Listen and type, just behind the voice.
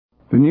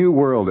The New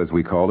World, as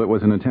we called it,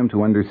 was an attempt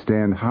to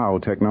understand how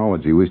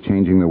technology was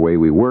changing the way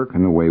we work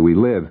and the way we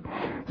live.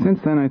 Since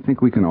then, I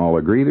think we can all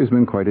agree there's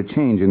been quite a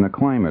change in the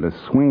climate, a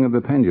swing of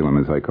the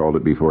pendulum, as I called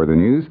it before the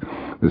news.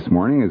 This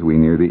morning, as we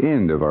near the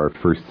end of our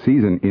first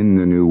season in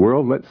the New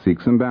World, let's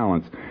seek some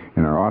balance.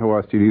 In our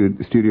Ottawa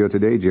studio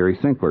today, Jerry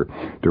Sinkler,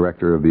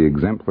 director of the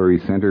Exemplary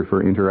Centre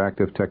for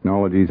Interactive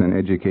Technologies and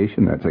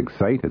Education, that's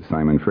EXCITE at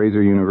Simon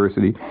Fraser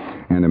University,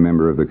 and a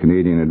member of the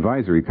Canadian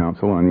Advisory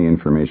Council on the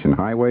Information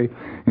Highway.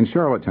 In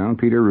Charlottetown,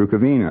 Peter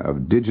Rukavina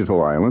of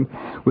Digital Island.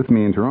 With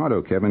me in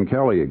Toronto, Kevin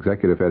Kelly,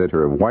 executive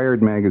editor of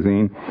Wired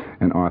magazine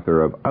and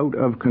author of Out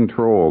of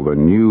Control, the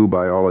New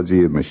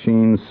Biology of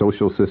Machines,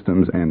 Social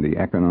Systems, and the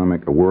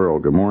Economic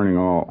World. Good morning,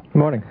 all. Good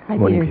morning. Hi,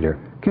 Good morning, Peter.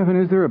 Kevin,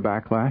 is there a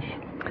backlash?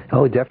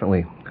 Oh,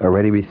 definitely.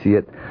 Already we see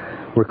it.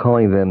 We're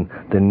calling them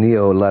the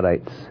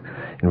Neo-Luddites,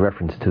 in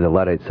reference to the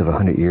Luddites of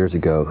 100 years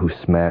ago who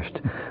smashed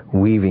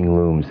weaving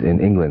looms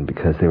in England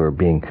because they were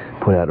being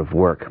put out of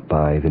work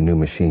by the new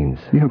machines.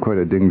 You have quite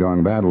a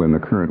ding-dong battle in the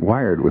current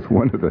Wired with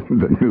one of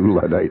the new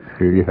Luddites.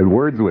 You had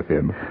words with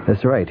him.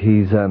 That's right.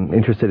 He's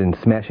interested in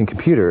smashing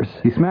computers.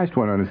 He smashed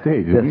one on a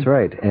stage, didn't he? That's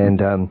right.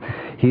 And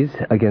he's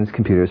against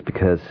computers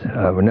because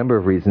of a number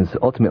of reasons,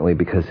 ultimately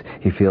because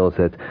he feels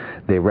that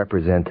they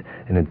represent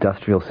an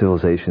industrial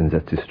civilization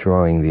that's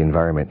destroying the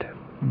environment.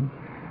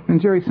 And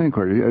Jerry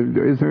Sinkler,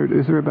 is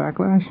there a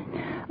backlash?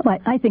 Well,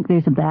 I think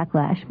there's a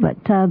backlash, but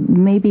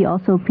maybe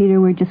also, Peter,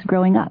 we're just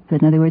growing up.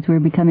 In other words, we're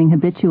becoming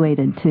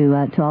habituated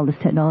to all this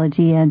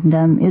technology, and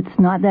it's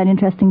not that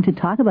interesting to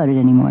talk about it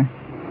anymore.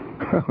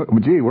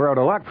 Gee, we're out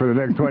of luck for the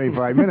next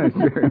 25 minutes.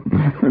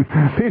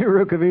 Peter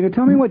Rukavina,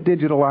 tell me what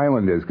Digital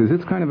Island is, because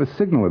it's kind of a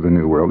signal of the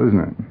New World, isn't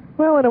it?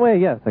 Well, in a way,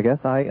 yes, I guess.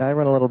 I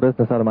run a little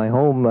business out of my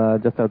home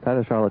just outside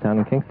of Charlottetown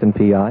in Kingston,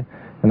 PI.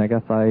 And I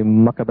guess I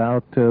muck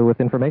about with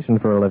information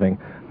for a living,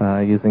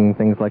 using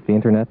things like the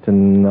Internet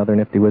and other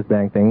nifty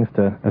whiz-bang things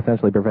to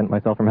essentially prevent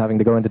myself from having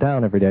to go into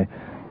town every day.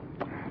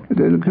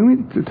 Can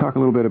we talk a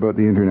little bit about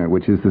the Internet,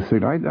 which is the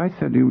signal? I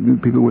said,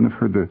 people wouldn't have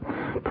heard the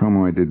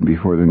promo I did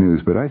before the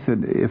news, but I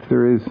said if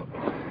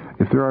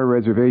there are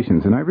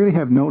reservations, and I really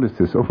have noticed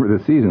this over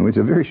the season, which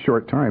is a very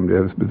short time to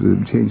have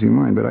changing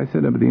mind, but I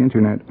said about the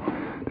Internet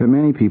that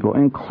many people,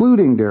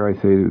 including, dare I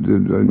say,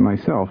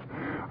 myself,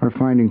 are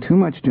finding too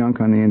much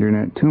junk on the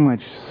Internet, too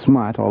much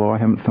smut, although I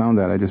haven't found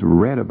that, I just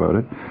read about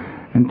it,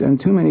 and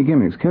too many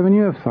gimmicks. Kevin,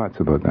 you have thoughts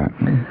about that?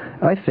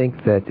 I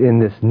think that in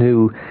this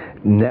new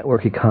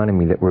network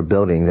economy that we're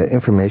building, that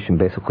information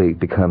basically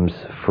becomes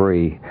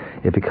free.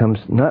 It becomes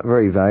not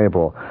very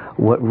valuable.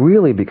 What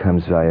really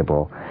becomes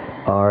valuable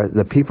are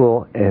the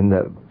people and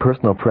the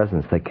personal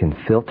presence that can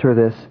filter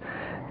this,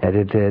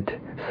 edit it,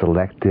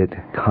 select it,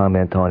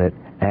 comment on it,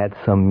 add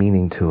some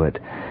meaning to it.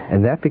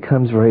 And that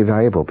becomes very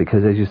valuable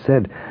because, as you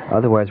said,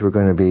 otherwise we're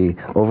going to be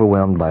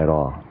overwhelmed by it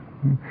all.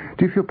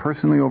 Do you feel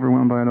personally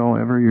overwhelmed by it all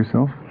ever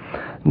yourself?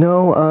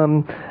 No,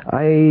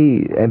 I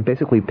am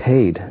basically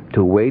paid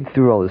to wade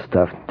through all this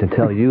stuff to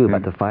tell you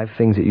about the 5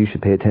 things that you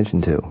should pay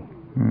attention to.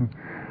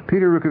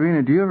 Peter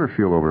Rukavina, do you ever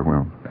feel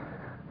overwhelmed?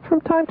 From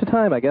time to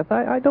time, I guess.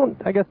 I don't,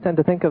 tend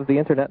to think of the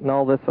Internet and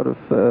all this sort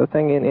of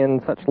thing in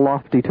such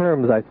lofty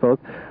terms, I suppose.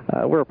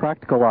 We're a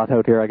practical lot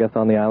out here, I guess,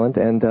 on the island,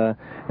 and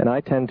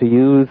I tend to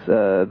use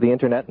the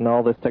Internet and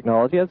all this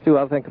technology, as do,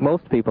 I think,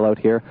 most people out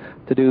here,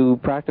 to do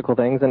practical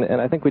things, and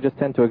I think we just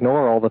tend to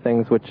ignore all the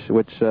things which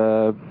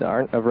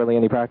aren't of really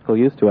any practical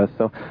use to us.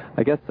 So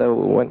I guess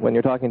when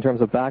you're talking in terms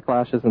of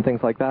backlashes and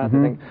things like that, I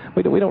think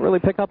we don't really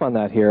pick up on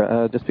that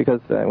here, just because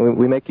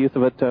we make use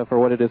of it for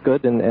what it is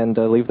good and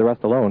leave the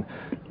rest alone.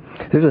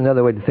 There's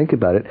another way to think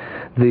about it.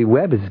 The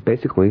web is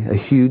basically a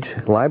huge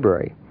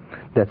library.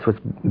 That's what's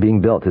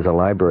being built, is a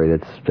library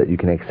that you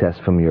can access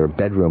from your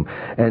bedroom.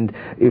 And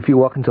if you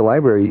walk into a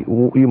library,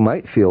 you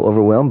might feel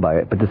overwhelmed by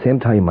it, but at the same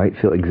time you might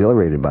feel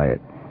exhilarated by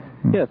it.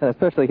 Yes, and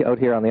especially out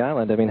here on the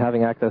island. I mean,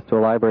 having access to a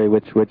library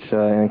which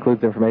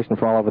includes information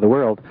from all over the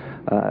world,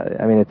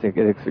 it's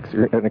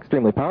an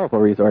extremely powerful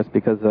resource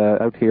because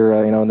out here,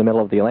 in the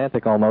middle of the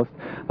Atlantic almost,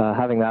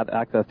 having that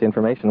access to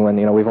information when,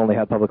 we've only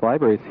had public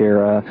libraries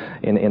here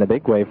in a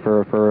big way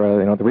for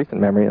the recent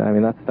memory. I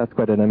mean, that's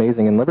quite an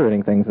amazing and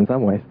liberating thing in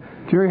some ways.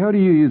 Jerry, how do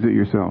you use it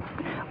yourself?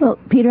 Well,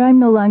 Peter, I'm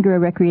no longer a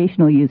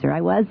recreational user.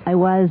 I was at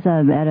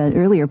an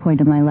earlier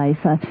point in my life.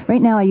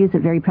 Right now I use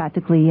it very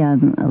practically,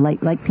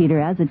 like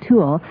Peter, as a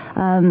tool.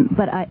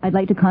 But I'd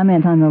like to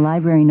comment on the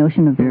library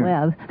notion of the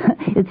web.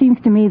 It seems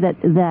to me that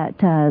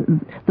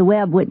the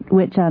web,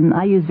 which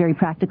I use very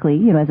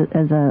practically, as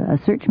a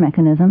search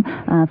mechanism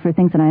for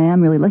things that I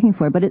am really looking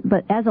for.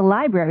 But as a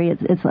library,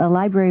 it's a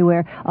library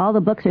where all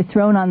the books are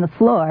thrown on the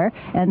floor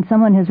and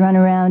someone has run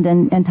around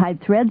and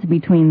tied threads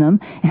between them,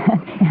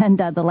 and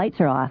the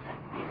lights are off.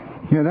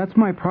 Yeah, that's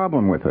my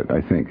problem with it,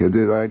 I think.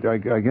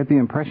 I get the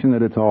impression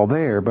that it's all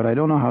there, but I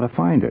don't know how to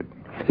find it.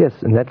 Yes,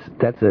 and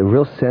that's a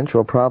real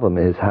central problem,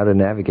 is how to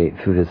navigate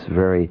through this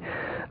very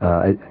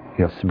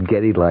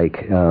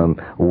spaghetti-like,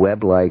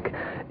 web-like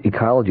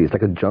ecology. It's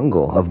like a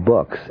jungle of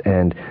books,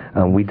 and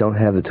we don't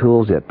have the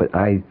tools yet. But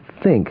I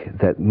think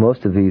that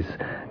most of these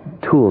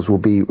tools will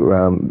be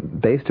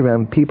based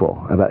around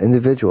people, about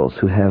individuals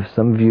who have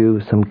some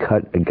view, some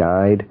cut, a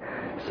guide,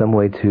 some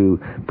way to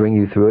bring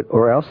you through it,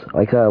 or else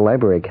like a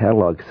library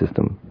catalog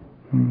system.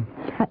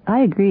 I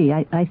agree.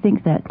 I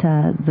think that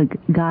the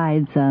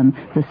guides,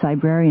 the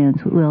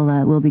librarians,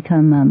 will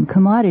become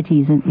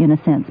commodities in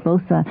a sense,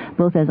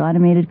 both as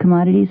automated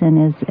commodities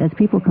and as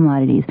people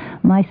commodities.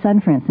 My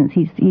son, for instance,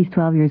 he's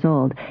 12 years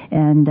old,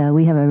 and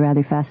we have a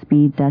rather fast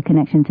speed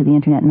connection to the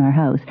internet in our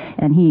house,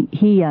 and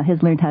he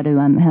has learned how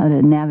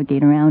to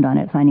navigate around on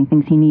it, finding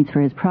things he needs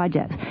for his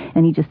projects.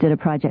 And he just did a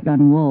project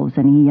on wolves,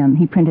 and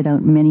he printed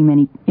out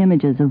many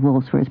images of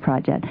wolves for his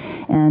project.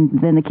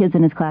 And then the kids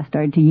in his class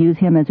started to use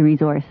him as a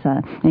resource.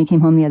 And he came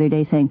home the other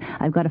day saying,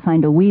 "I've got to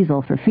find a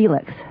weasel for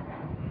Felix."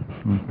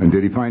 And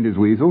did he find his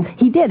weasel?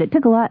 He did. It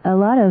took a lot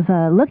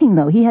of looking,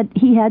 though. He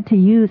had to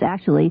use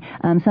actually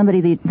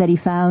somebody that he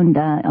found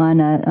on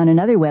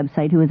another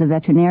website who was a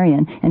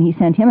veterinarian, and he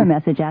sent him a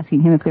message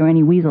asking him if there were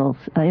any weasels,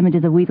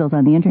 images of weasels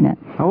on the internet.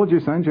 How old's your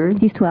son, Jerry?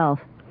 He's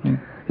 12.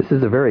 This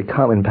is a very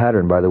common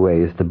pattern, by the way,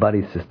 is the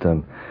buddy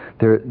system.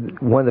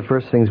 One of the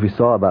first things we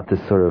saw about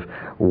this sort of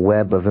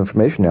web of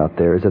information out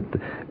there is that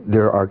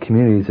there are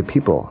communities of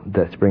people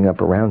that spring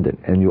up around it,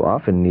 and you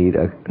often need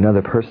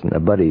another person, a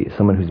buddy,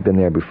 someone who's been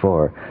there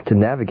before, to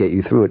navigate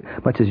you through it,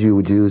 much as you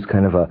would use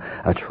kind of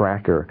a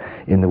tracker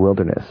in the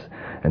wilderness.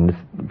 And this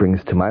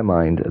brings to my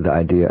mind the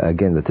idea,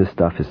 again, that this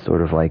stuff is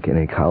sort of like an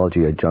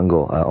ecology, a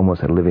jungle,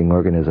 almost a living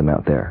organism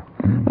out there.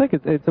 I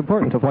think it's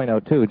important to point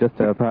out, too, just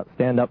to perhaps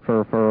stand up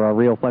for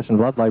real flesh and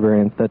blood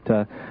librarians,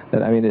 that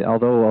I mean,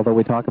 although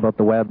we talk about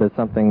the web as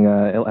something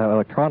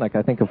electronic,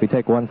 I think if we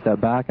take one step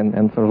back and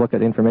sort of look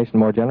at information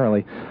more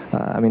generally,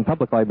 I mean,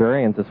 public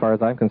librarians, as far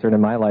as I'm concerned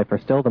in my life, are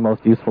still the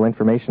most useful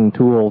information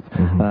tools,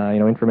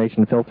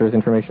 information filters,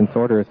 information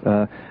sorters,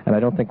 and I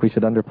don't think we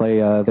should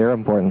underplay their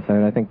importance. I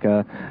mean, I think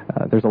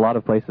there's a lot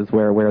of places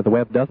where the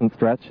web doesn't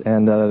stretch,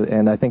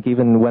 and I think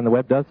even when the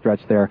web does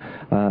stretch there,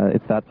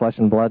 it's that flesh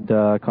and blood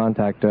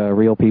contact,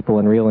 real people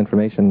and real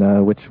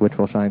information, which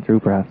will shine through,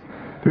 perhaps.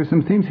 There's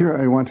some themes here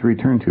I want to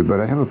return to, but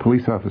I have a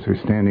police officer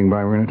standing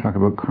by. We're going to talk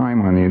about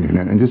crime on the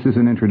internet, and just as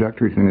an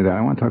introductory thing to that,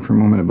 I want to talk for a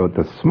moment about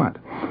the smut,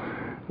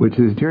 which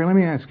is, Jerry, let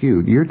me ask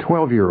you, your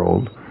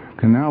 12-year-old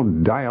can now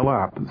dial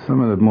up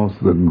some of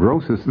the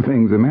grossest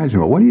things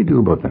imaginable. What do you do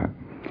about that?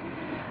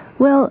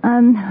 Well,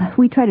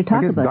 we try to talk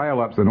I guess about.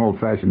 dial-up's an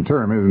old-fashioned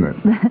term, isn't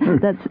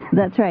it?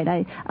 That's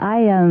right.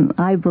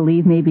 I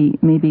believe,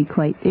 maybe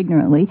quite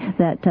ignorantly,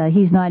 that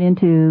he's not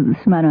into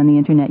smut on the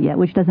internet yet,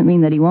 which doesn't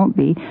mean that he won't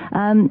be.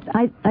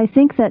 I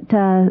think that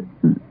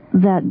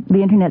the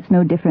internet's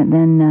no different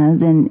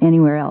than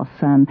anywhere else,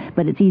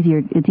 but it's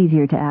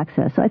easier to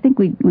access. So I think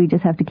we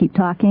just have to keep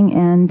talking,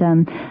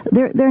 and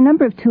there are a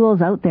number of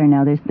tools out there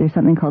now. There's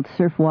something called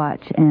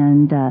Surfwatch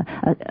and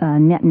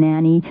Net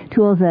Nanny,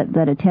 tools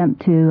that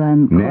attempt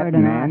to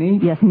cordon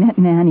off. Yes, Net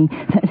Nanny,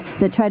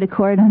 that try to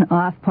cordon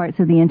off parts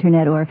of the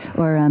internet or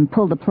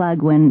pull the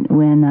plug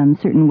when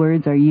certain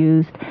words are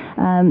used.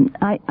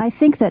 I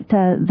think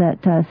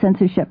that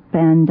censorship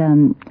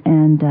and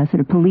sort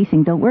of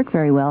policing don't work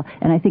very well,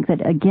 and I think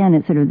that, again,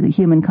 it's sort of the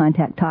human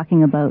contact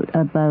talking about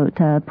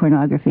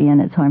pornography and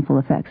its harmful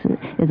effects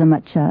is a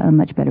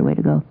much better way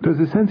to go. Does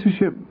the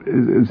censorship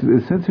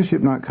is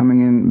censorship not coming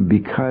in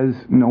because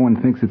no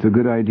one thinks it's a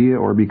good idea,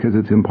 or because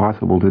it's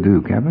impossible to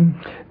do, Kevin?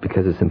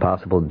 Because it's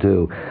impossible to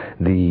do.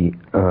 The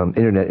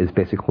internet is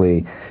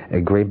basically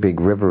a great big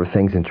river of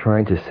things, and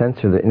trying to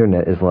censor the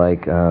internet is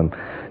like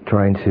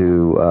trying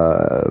to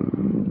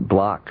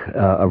block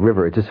a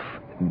river. It just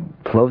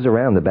flows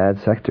around the bad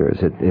sectors.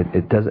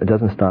 It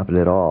doesn't stop it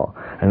at all.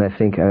 And I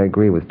think I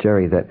agree with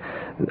Jerry that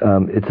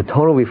it's a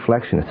total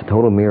reflection, it's a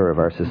total mirror of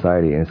our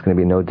society, and it's going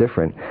to be no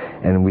different.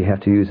 And we have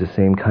to use the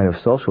same kind of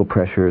social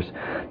pressures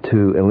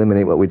to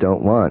eliminate what we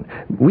don't want.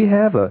 We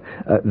have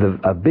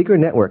a bigger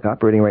network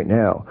operating right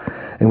now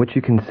in which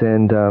you can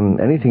send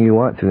anything you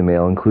want through the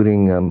mail,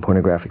 including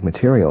pornographic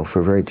material,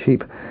 for very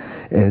cheap.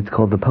 And it's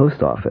called the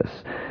post office.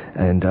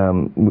 And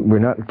we're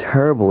not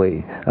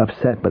terribly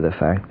upset by the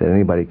fact that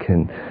anybody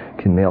can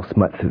mail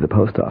smut through the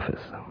post office.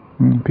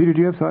 Peter, do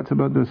you have thoughts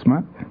about the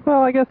smut?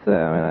 Well, I guess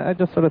I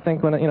just sort of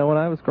think when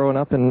I was growing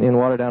up in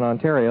Waterdown,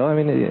 Ontario, I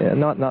mean,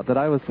 not that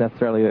I was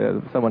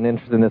necessarily someone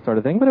interested in this sort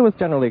of thing, but it was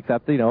generally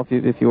accepted.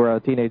 If you were a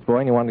teenage boy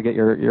and you wanted to get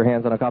your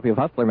hands on a copy of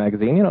Hustler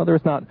magazine, there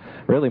was not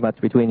really much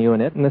between you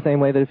and it. In the same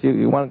way that if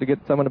you wanted to get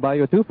someone to buy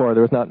you a 2-4,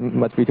 there was not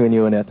much between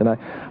you and it. And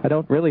I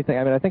don't really think.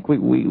 I mean, I think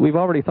we've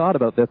already thought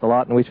about this a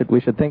lot, and we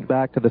should think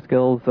back to the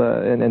skills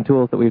and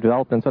tools that we've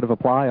developed and sort of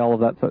apply all of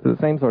that the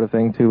same sort of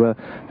thing to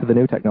the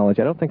new technology.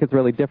 I don't think it's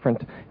really different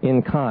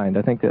in kind.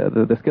 I think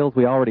the skills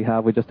we already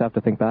have, we just have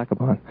to think back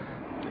upon.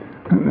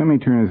 Let me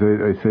turn, as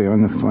I say,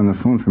 on the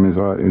phone from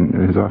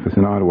his office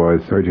in Ottawa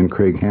is Sergeant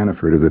Craig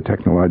Hannaford of the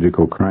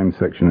Technological Crime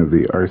Section of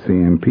the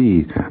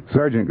RCMP.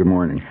 Sergeant, good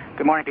morning.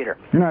 Good morning, Peter.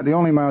 You're not the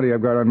only Mountie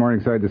I've got on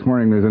Morningside this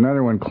morning. There's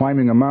another one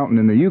climbing a mountain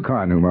in the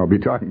Yukon whom I'll be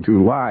talking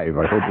to live,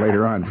 I hope,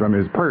 later on from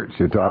his perch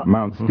atop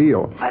Mount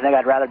Steele. I think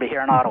I'd rather be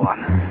here in Ottawa.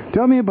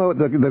 Tell me about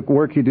the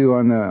work you do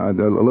on a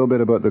little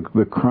bit about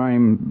the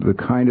crime, the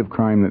kind of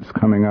crime that's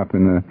coming up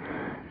in the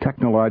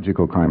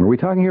technological crime. Are we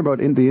talking here about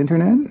the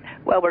Internet?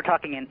 Well, we're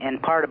talking in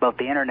part about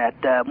the Internet.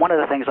 One of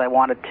the things I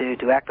wanted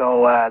to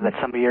echo that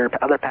some of your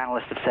other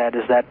panelists have said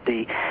is that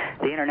the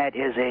Internet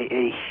is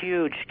a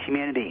huge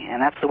community, and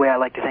that's the way I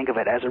like to think of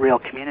it, as a real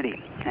community.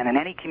 And in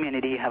any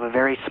community, you have a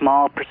very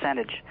small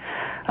percentage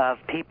of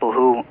people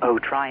who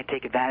try and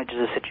take advantage of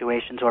the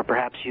situations or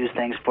perhaps use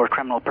things for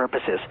criminal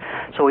purposes.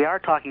 So we are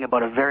talking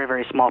about a very,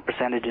 very small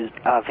percentage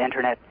of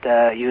Internet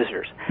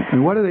users.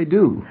 And what do they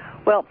do?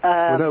 Well,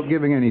 without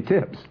giving any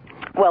tips.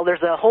 Well,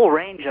 there's a whole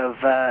range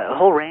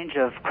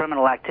of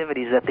criminal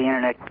activities that the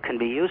Internet can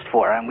be used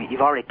for, and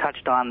you've already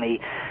touched on the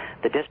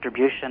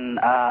distribution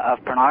of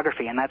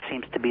pornography, and that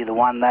seems to be the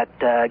one that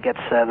gets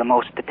the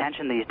most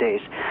attention these days.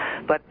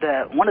 But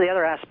one of the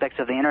other aspects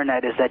of the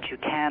Internet is that you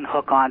can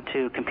hook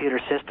onto computer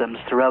systems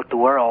throughout the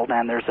world,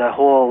 and there's a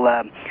whole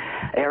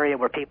area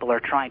where people are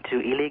trying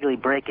to illegally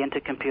break into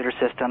computer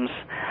systems.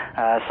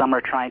 Some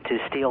are trying to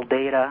steal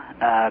data,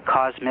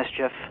 cause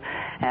mischief,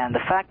 and the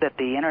fact that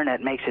the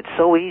Internet makes it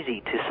so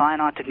easy to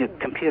sign on to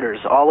computers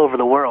all over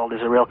the world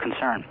is a real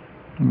concern.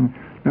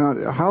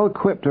 Now, how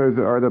equipped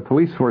are the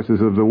police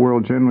forces of the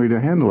world generally to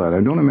handle that?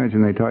 I don't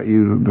imagine they taught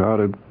you how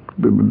to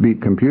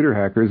beat computer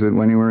hackers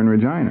when you were in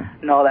Regina.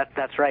 No,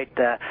 that's right.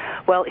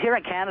 Well, here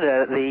in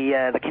Canada,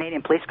 the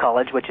Canadian Police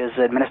College, which is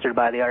administered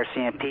by the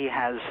RCMP,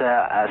 has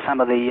some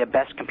of the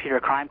best computer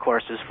crime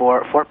courses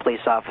for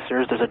police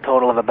officers. There's a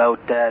total of about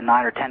 9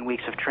 or 10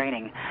 weeks of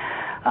training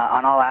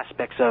on all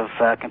aspects of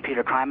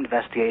computer crime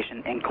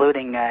investigation,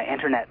 including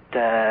Internet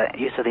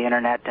use of the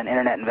Internet and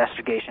Internet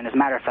investigation. As a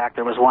matter of fact,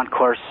 there was one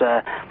course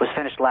was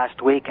finished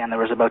last week, and there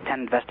was about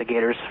 10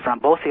 investigators from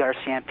both the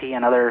RCMP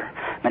and other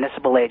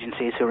municipal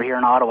agencies who were here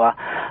in Ottawa,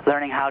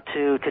 learning how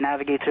to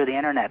navigate through the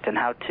Internet and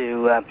how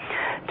to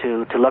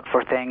look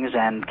for things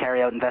and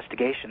carry out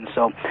investigations.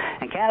 So,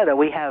 in Canada,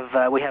 we have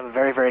a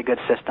very, very good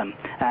system,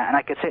 and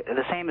I could say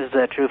the same is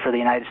true for the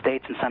United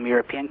States and some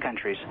European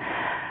countries.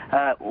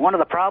 One of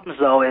the problems,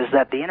 though, is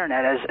that the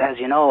Internet, as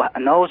you know,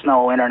 knows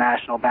no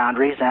international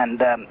boundaries,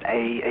 and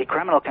a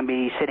criminal can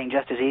be sitting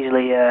just as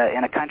easily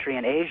in a country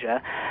in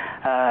Asia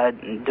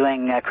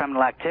doing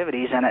criminal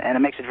activities, and it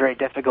makes it very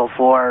difficult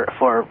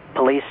for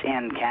police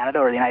in Canada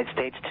or the United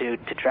States to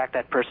track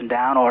that person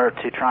down or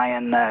to try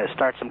and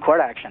start some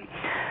court action.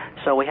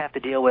 So we have to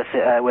deal with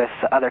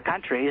other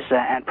countries,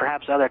 and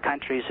perhaps other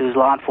countries whose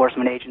law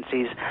enforcement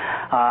agencies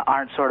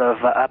aren't sort of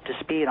up to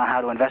speed on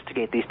how to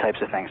investigate these types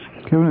of things.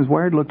 Kevin, has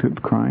Wired looked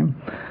at crime?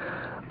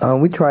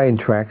 We try and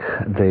track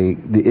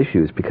the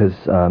issues because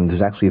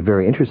there's actually a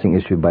very interesting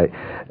issue by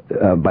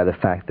the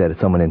fact that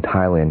someone in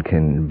Thailand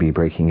can be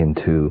breaking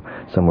into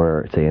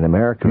somewhere, say in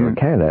America or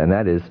Canada, and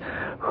that is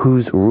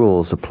whose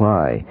rules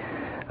apply.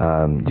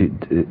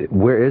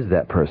 Where is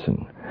that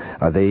person?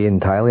 Are they in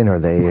Thailand or are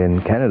they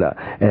in Canada?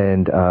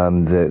 And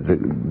the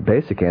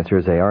basic answer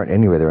is they aren't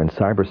anywhere. They're in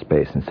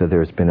cyberspace. And so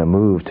there's been a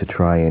move to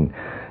try and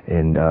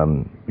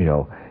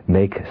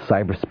make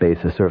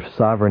cyberspace a sort of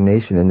sovereign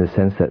nation in the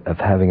sense that of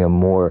having a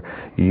more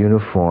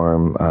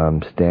uniform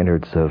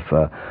standards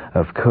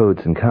of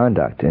codes and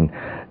conduct. And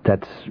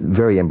that's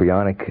very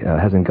embryonic,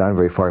 hasn't gone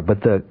very far.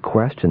 But the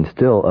question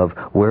still of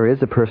where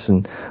is a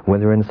person when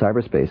they're in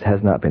cyberspace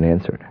has not been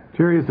answered.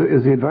 Jerry,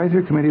 is the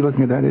advisory committee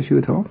looking at that issue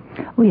at all?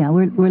 Oh yeah,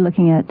 we're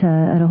looking at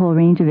a whole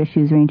range of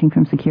issues ranging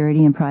from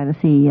security and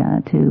privacy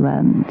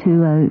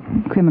to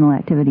criminal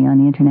activity on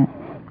the Internet.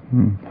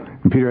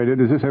 And Peter,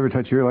 does this ever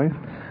touch your life?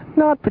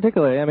 Not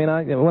particularly. I mean,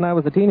 when I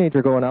was a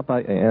teenager growing up,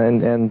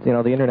 and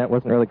the Internet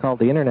wasn't really called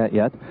the Internet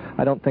yet.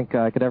 I don't think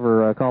I could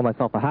ever call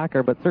myself a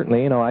hacker, but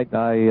certainly,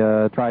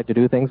 I tried to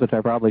do things which I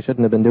probably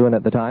shouldn't have been doing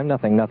at the time.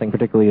 Nothing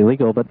particularly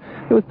illegal, but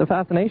it was the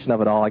fascination of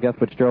it all, I guess,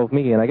 which drove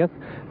me. And I guess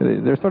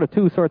there's sort of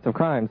two sorts of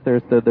crimes.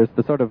 There's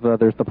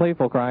the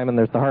playful crime and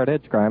there's the hard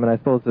edge crime. And I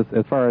suppose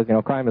as far as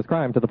crime is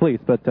crime to the police.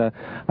 But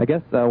I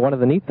guess one of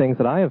the neat things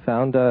that I have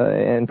found,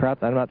 and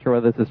perhaps I'm not sure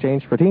whether this has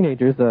changed for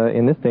teenagers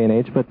in this day and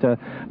age, but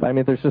I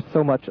mean, there's just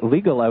so much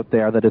legal out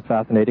there that is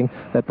fascinating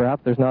that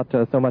perhaps there's not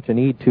so much a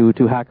need to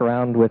hack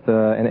around with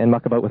and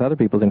muck about with other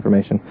people's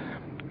information.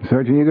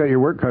 Sergeant, you got your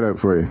work cut out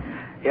for you.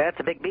 Yeah, it's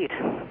a big beat.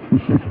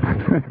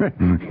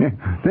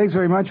 Thanks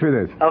very much for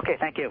this. Okay,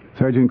 thank you.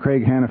 Sergeant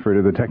Craig Hannaford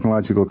of the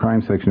Technological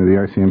Crime Section of the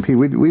RCMP.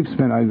 We've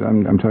spent,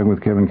 I'm talking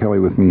with Kevin Kelly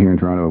with me here in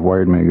Toronto of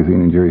Wired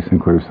Magazine, and Jerry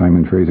Sinclair of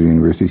Simon Fraser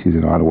University. She's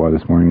in Ottawa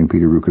this morning, and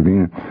Peter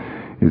Rukavina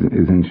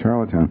is in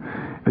Charlottetown.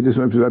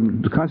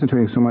 I'm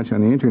concentrating so much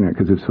on the Internet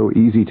because it's so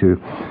easy to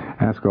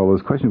ask all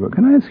those questions. But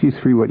can I ask you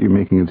three what you're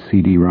making of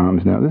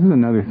CD-ROMs now? This is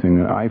another thing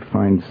that I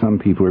find some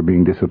people are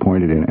being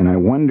disappointed in, and I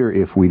wonder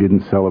if we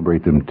didn't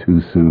celebrate them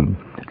too soon.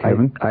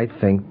 Kevin? I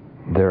think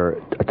they're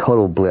a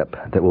total blip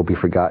that will be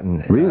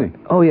forgotten. Really?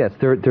 Oh yes,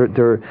 they're.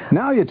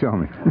 Now you tell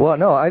me. Well,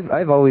 no,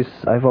 I've always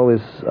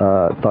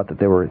thought that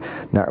they were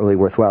not really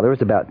worthwhile. There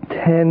was about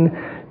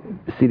 10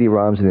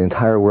 CD-ROMs in the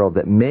entire world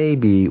that may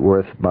be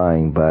worth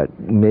buying, but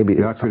maybe...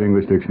 The Oxford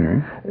English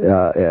Dictionary.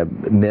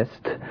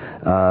 MIST,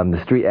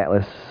 the Street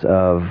Atlas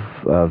of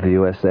the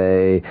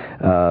USA,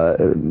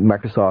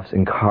 Microsoft's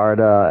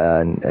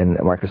Encarta, and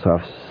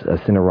Microsoft's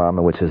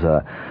Cinerama, which is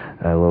a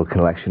little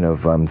collection of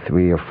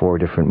 3 or 4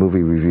 different movie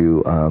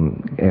review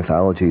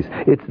anthologies.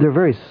 They're a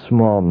very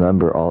small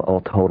number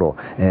all total,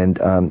 and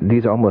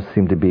these almost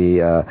seem to be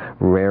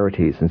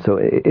rarities. And so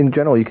in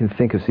general, you can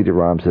think of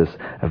CD-ROMs as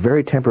a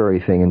very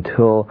temporary thing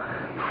until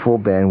full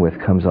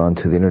bandwidth comes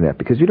onto the internet,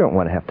 because you don't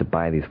want to have to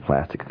buy these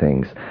plastic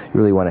things. You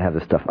really want to have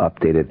the stuff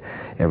updated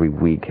every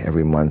week,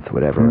 every month,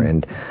 whatever.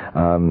 And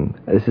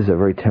this is a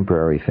very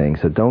temporary thing,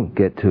 so don't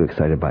get too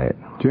excited by it.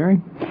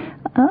 Jerry?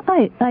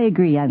 I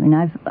agree. I mean,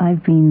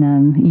 I've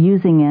been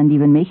using and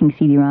even making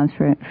CD-ROMs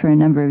for a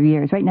number of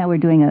years. Right now, we're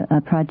doing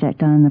a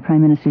project on the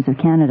Prime Ministers of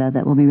Canada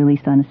that will be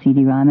released on a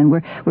CD-ROM, and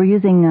we're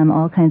using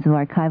all kinds of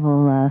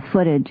archival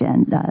footage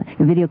and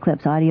video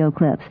clips, audio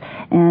clips,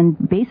 and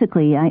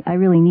basically, I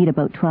really need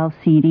about 12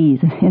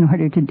 CDs in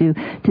order to do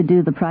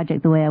the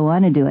project the way I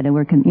want to do it, and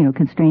we're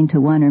constrained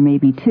to 1 or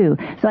maybe 2.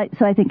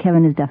 So I think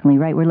Kevin is definitely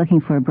right. We're looking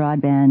for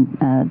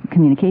broadband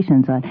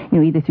communications on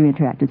either through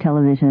interactive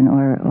television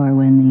or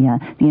when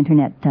the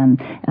internet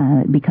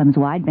becomes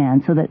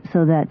wideband, so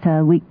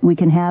that we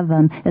can have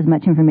as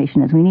much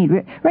information as we need.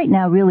 Right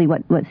now, really,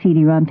 what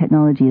CD-ROM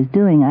technology is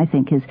doing, I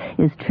think, is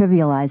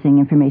trivializing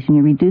information.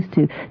 You're reduced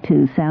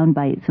to sound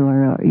bites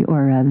or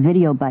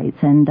video bites,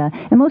 and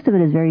most of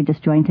it is very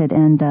disjointed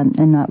and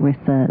not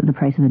worth the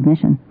price of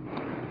admission.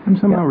 I'm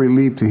somehow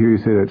relieved to hear you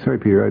say that. Sorry,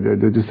 Peter. I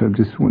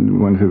just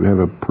wanted to have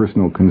a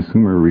personal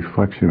consumer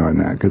reflection on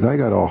that, because I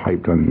got all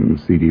hyped on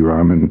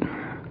CD-ROM and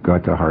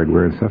got the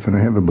hardware and stuff, and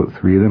I have about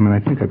 3 of them, and I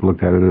think I've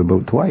looked at it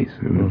about twice.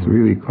 And it's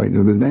really quite...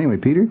 Anyway,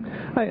 Peter?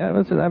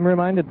 I'm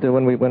reminded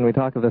when we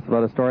talk of this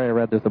about a story I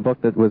read. There's a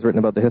book that was written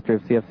about the history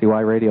of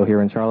CFCY radio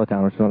here in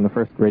Charlottetown, which is one of the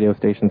first radio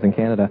stations in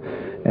Canada.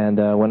 And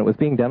when it was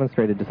being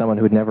demonstrated to someone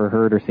who had never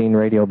heard or seen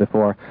radio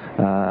before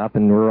up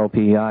in rural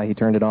PEI, he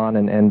turned it on,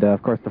 and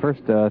of course the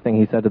first thing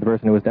he said to the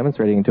person who was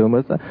demonstrating it to him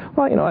was,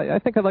 I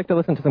think I'd like to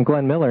listen to some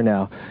Glenn Miller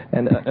now.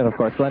 And of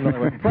course, Glenn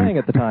Miller wasn't playing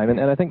at the time. And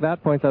I think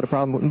that points out a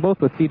problem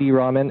both with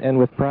CD-ROM and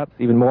with perhaps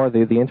even more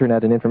the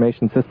internet and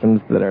information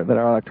systems that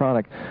are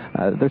electronic.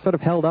 They're sort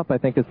of held up, I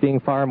think, as being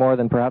far more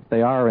than perhaps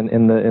they are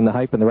in the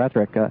hype and the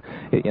rhetoric.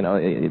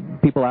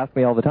 People ask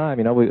me all the time.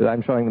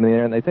 I'm showing them the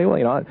internet, and they say,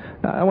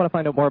 I want to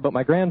find out more about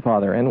my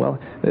grandfather. And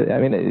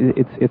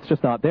it's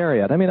just not there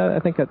yet. I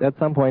think at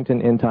some point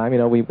in time,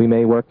 we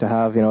may work to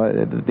have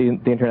the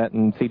internet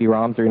and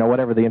CD-ROMs or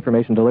whatever the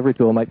information delivery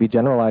tool might be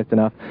generalized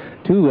enough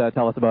to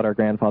tell us about our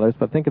grandfathers.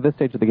 But I think at this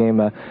stage of the game,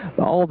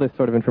 all this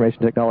sort of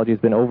information technology has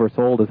been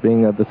oversold as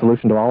being the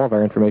solution to all of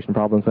our information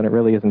problems when it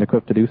really isn't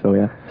equipped to do so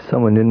yet.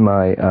 Someone in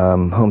my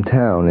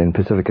hometown in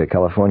Pacifica,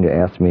 California,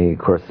 asked me, of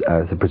course,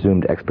 as a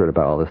presumed expert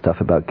about all this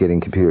stuff about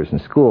getting computers in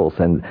schools,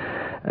 and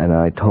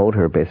I told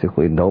her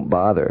basically, don't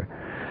bother.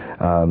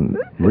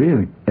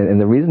 Really?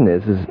 And the reason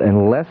is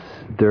unless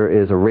there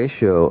is a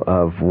ratio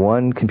of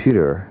 1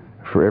 computer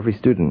for every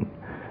student,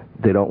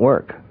 they don't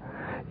work.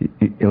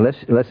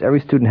 Unless every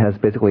student has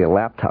basically a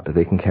laptop that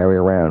they can carry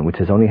around, which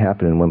has only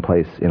happened in one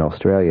place in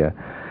Australia,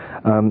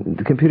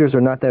 the computers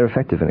are not that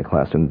effective in a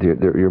classroom.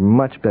 You're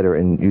much better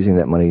in using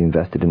that money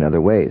invested in other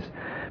ways,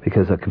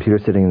 because a computer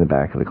sitting in the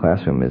back of the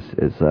classroom is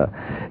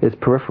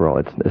peripheral.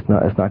 It's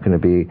not going to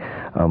be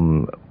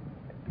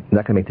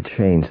not going to make the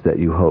change that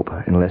you hope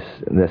unless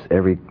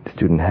every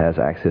student has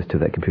access to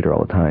that computer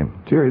all the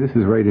time. Jerry, this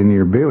is right in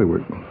your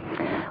bailiwick.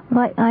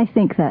 Well, I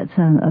think that's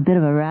a bit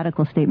of a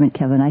radical statement,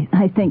 Kevin.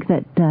 I think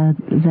that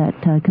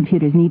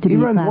computers need to be...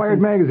 He runs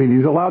Wired magazine.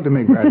 He's allowed to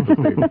make radical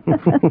statements.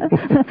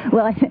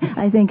 Well,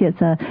 I think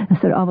it's a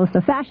sort of almost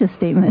a fascist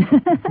statement.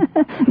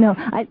 No,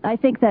 I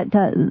think that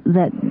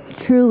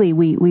truly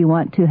we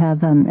want to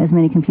have as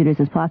many computers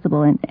as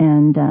possible,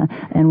 and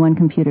 1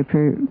 computer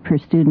per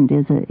student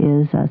is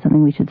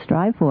something we should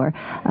strive for,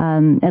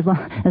 as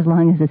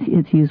long as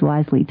it's used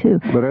wisely too.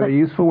 But are they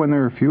useful when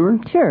there are fewer?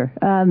 Sure.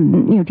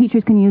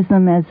 Teachers can use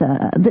them as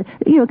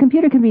a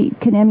computer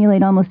can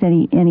emulate almost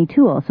any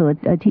tool. So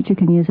a teacher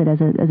can use it as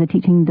a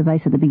teaching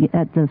device at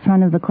the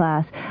front of the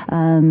class.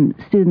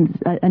 Students,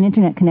 an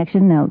internet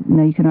connection. Now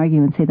you can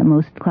argue and say that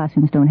most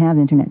classrooms don't have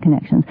internet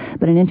connections,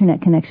 but an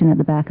internet connection at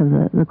the back of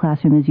the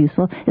classroom is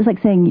useful. It's like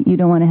saying you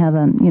don't want to have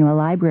a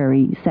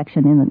library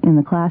section in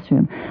the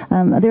classroom.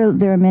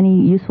 There are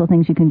many useful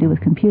things you can do with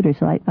computers.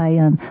 So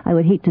I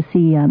would hate to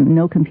see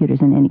no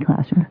computers in any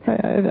classroom.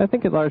 I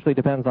think it largely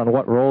depends on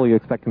what role you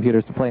expect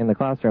computers to play in the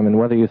classroom, and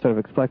whether you sort of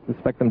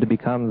expect them to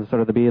become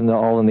sort of the be and the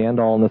all and the end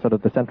all and the sort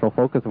of the central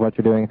focus of what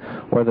you're doing,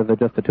 or whether they're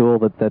just a tool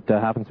that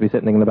happens to be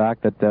sitting in the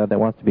back that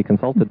wants to be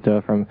consulted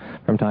from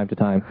time to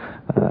time.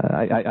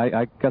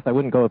 I guess I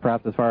wouldn't go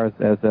perhaps as far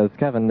as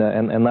Kevin,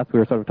 unless we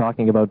were sort of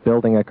talking about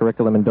building a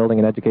curriculum and building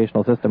an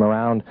educational system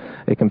around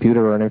a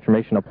computer or an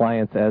information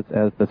appliance as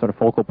the sort of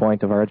focal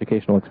point of our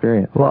educational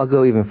experience. Well, I'll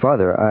go even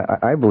farther.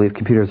 I believe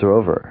computers are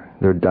over.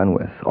 They're done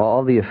with.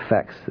 All the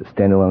effects that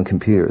standalone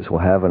computers will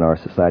have in our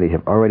society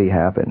have already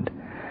happened.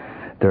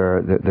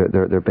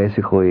 They're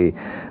basically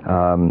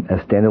as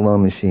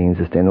standalone machines,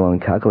 as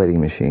standalone calculating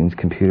machines.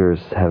 Computers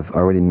have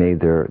already made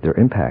their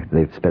impact.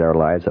 They've sped our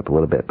lives up a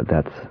little bit, but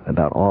that's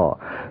about all.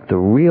 The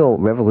real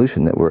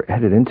revolution that we're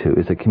headed into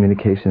is a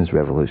communications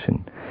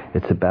revolution.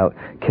 It's about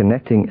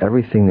connecting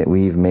everything that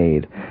we've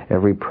made,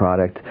 every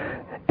product,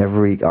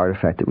 every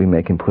artifact that we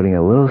make, and putting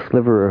a little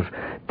sliver of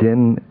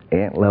dim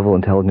ant-level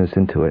intelligence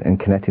into it and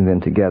connecting them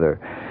together,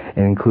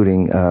 and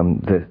including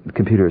the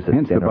computers that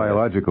hence the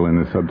biological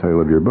in the subtitle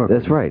of your book.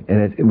 That's right,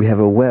 and we have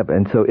a web,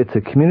 and so it's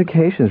a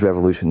communications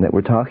revolution that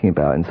we're talking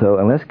about. And so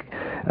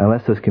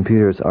unless those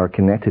computers are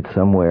connected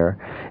somewhere,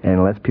 and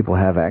unless people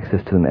have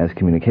access to them as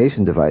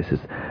communication devices,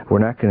 we're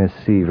not going to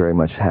see very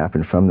much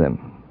happen from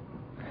them.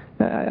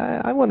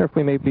 I wonder if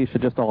we maybe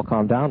should just all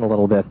calm down a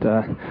little bit.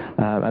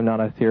 I'm not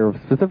us here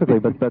specifically,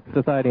 but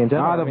society in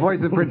general. The voice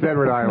of Prince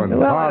Edward Island.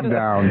 Calm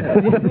down.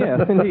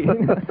 Yes, indeed.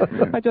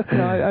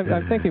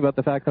 I'm thinking about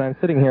the fact that I'm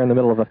sitting here in the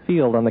middle of a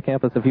field on the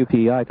campus of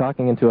UPEI,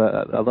 talking into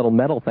a little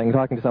metal thing,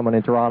 talking to someone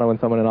in Toronto and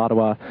someone in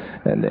Ottawa,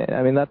 and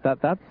I mean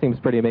that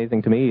seems pretty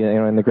amazing to me,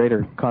 in the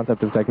greater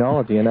concept of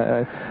technology. And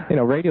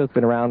radio's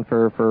been around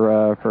for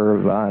I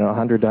don't know,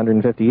 100 to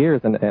 150 years,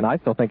 and I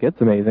still think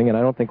it's amazing, and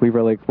I don't think we've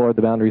really explored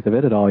the boundaries of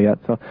it at all yet.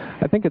 So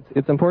I think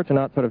it's important to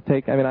not sort of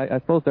take, I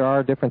suppose there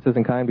are differences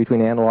in kind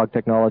between analog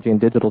technology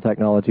and digital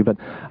technology, but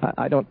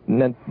I don't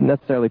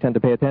necessarily tend to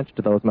pay attention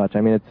to those much.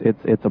 I mean,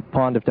 it's a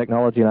pond of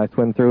technology, and I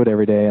swim through it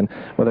every day, and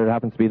whether it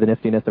happens to be the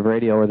niftiness of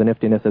radio or the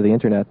niftiness of the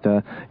internet,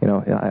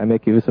 I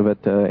make use of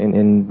it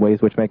in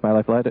ways which make my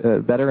life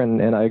better,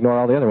 and I ignore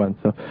all the other ones.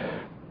 So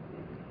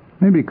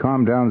maybe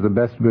calm down is the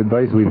best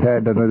advice we've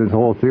had in this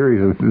whole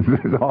series,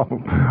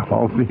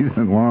 all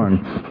season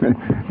long.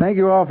 Thank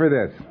you all for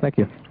this. Thank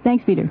you.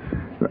 Thanks, Peter.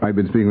 I've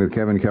been speaking with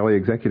Kevin Kelly,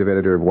 executive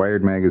editor of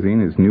Wired magazine.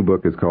 His new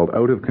book is called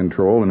Out of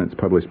Control, and it's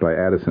published by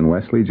Addison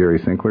Wesley. Jerry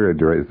Sinclair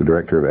is the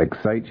director of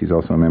Excite. She's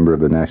also a member of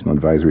the National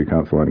Advisory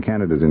Council on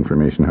Canada's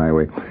Information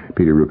Highway.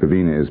 Peter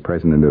Rukavina is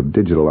president of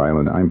Digital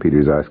Island. I'm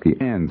Peter Zosky,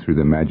 and through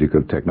the magic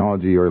of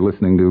technology, you're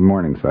listening to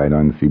Morningside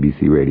on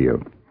CBC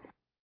Radio.